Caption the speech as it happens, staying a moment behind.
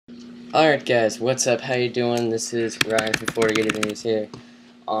Alright guys, what's up? How you doing? This is Ryan from Florida Gator News here.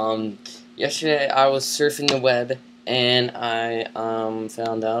 Yesterday I was surfing the web and I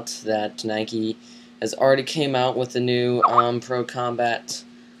found out that Nike has already came out with the new Pro Combat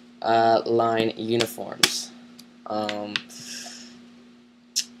line uniforms. As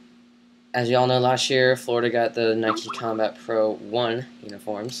you all know, last year Florida got the Nike Combat Pro 1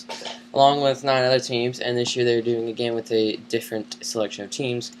 uniforms along with 9 other teams, and this year they're doing it again with a different selection of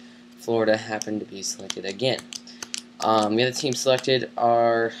teams. Florida happened to be selected again. The other teams selected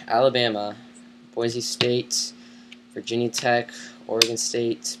are Alabama, Boise State, Virginia Tech, Oregon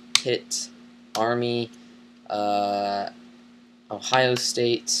State, Pitt, Army, Ohio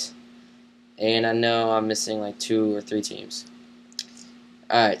State, and I know I'm missing like 2 or 3 teams.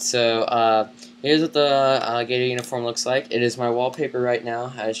 Alright, so here's what the Gator uniform looks like. It is my wallpaper right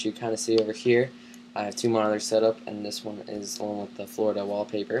now, as you kind of see over here. I have 2 monitors set up, and this one is the one with the Florida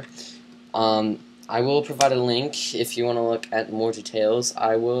wallpaper. I will provide a link if you want to look at more details.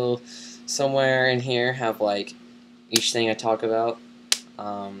 I will somewhere in here have like each thing I talk about.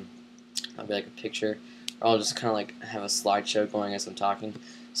 I'll be like a picture, or I'll just kind of like have a slideshow going as I'm talking.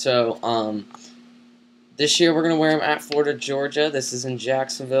 So this year we're going to wear them at Florida, Georgia. This is in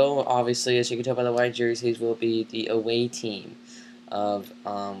Jacksonville. Obviously, as you can tell by the white jerseys, will be the away team of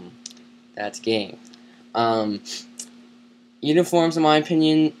that game. Uniforms, in my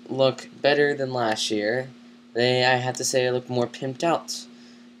opinion, look better than last year. I have to say, look more pimped out.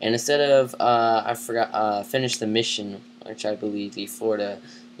 And instead of, Finish the Mission, which I believe the Florida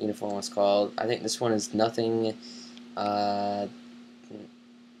uniform was called, I think this one is Nothing Can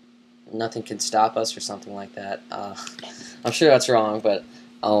Stop Us, or something like that. I'm sure that's wrong, but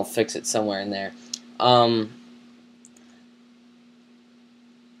I'll fix it somewhere in there.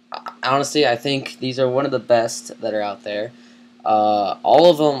 Honestly, I think these are one of the best that are out there. All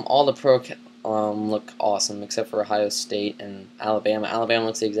of them, all the pro look awesome, except for Ohio State and Alabama. Alabama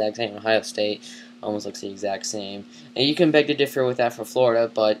looks the exact same. Ohio State almost looks the exact same. And you can beg to differ with that for Florida,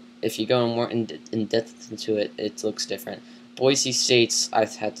 but if you go more in depth into it, it looks different. Boise State's, I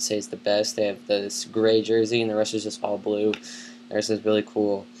have to say, is the best. They have this gray jersey, and the rest is just all blue. Theirs is really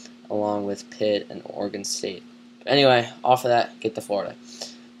cool, along with Pitt and Oregon State. But anyway, off of that, get to Florida.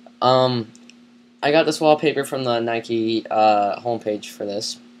 I got this wallpaper from the Nike homepage for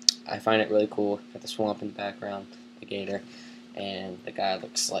this. I find it really cool. Got the swamp in the background, the gator, and the guy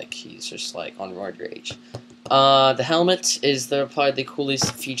looks like he's just like on roid rage. The helmet is probably the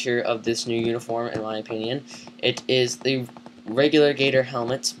coolest feature of this new uniform, in my opinion. It is the regular Gator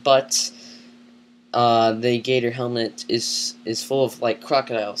helmet, but the Gator helmet is full of like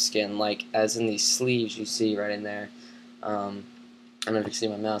crocodile skin, like as in these sleeves you see right in there. I don't know if you can see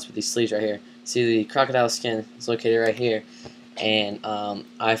my mouse, but these sleeves right here. See, the crocodile skin is located right here, and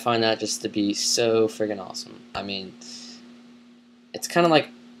I find that just to be so friggin' awesome. I mean, it's kind of like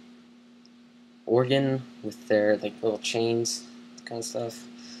Oregon with their like little chains, kind of stuff.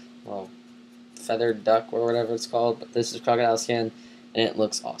 Well, feathered duck or whatever it's called, but this is crocodile skin, and it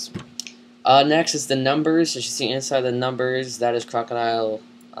looks awesome. Next is the numbers. As you see inside the numbers, that is crocodile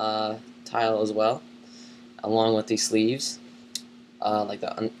tile as well, along with these sleeves. Like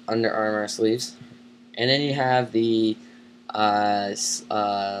the Under Armour sleeves, and then you have the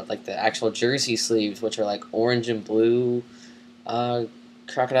like the actual jersey sleeves, which are like orange and blue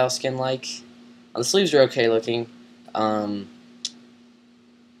crocodile skin like. The sleeves are okay looking. But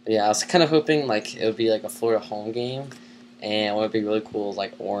yeah, I was kind of hoping like it would be like a Florida home game, and what would be really cool is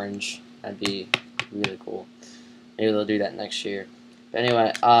like orange. That'd be really cool. Maybe they'll do that next year. But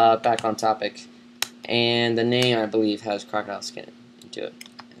anyway, back on topic, and the name I believe has crocodile skin to it.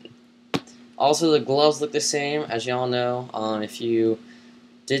 Also, the gloves look the same, as y'all know. If you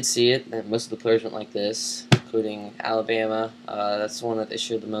did see it, most of the players went like this, including Alabama. That's the one that they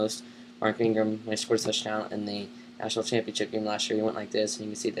showed the most. Mark Ingram, when he scored a touchdown in the national championship game last year, he went like this, and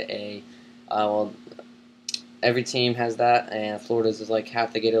you can see the A. Well, every team has that, and Florida's is like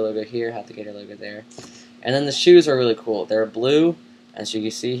half the Gator logo here, half the Gator logo there. And then the shoes are really cool. They're blue, as you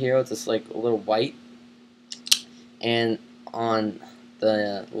can see here, with this like a little white, and on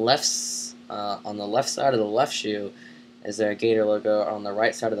the left side of the left shoe is their Gator logo. On the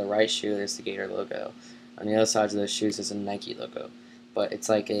right side of the right shoe, there's the Gator logo. On the other sides of those shoes is a Nike logo, but it's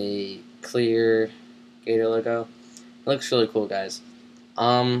like a clear Gator logo. It looks really cool, guys.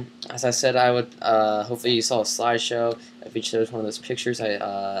 As I said, I would hopefully you saw a slideshow of each of those one of those pictures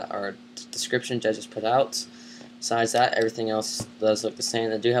or descriptions I just put out. Besides that, everything else does look the same.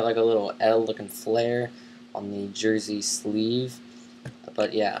 They do have like a little L-looking flare on the jersey sleeve,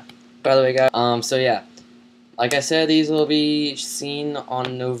 but yeah. By the way, guys, so yeah, Like I said, these will be seen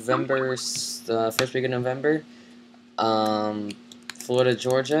on November, the first week of November. Florida,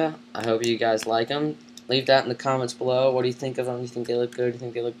 Georgia. I hope you guys like them. Leave that in the comments below. What do you think of them? Do you think they look good? Do you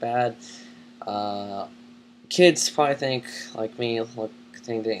think they look bad? Kids probably think, like me,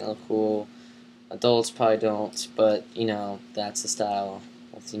 think they look cool. Adults probably don't, but, you know, that's the style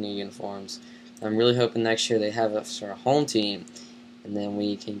with the new uniforms. I'm really hoping next year they have us for a home team, and then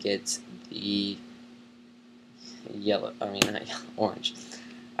we can get the not yellow, orange.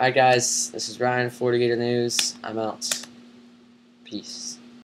 Alright guys, this is Ryan, Florida Gator News. I'm out. Peace.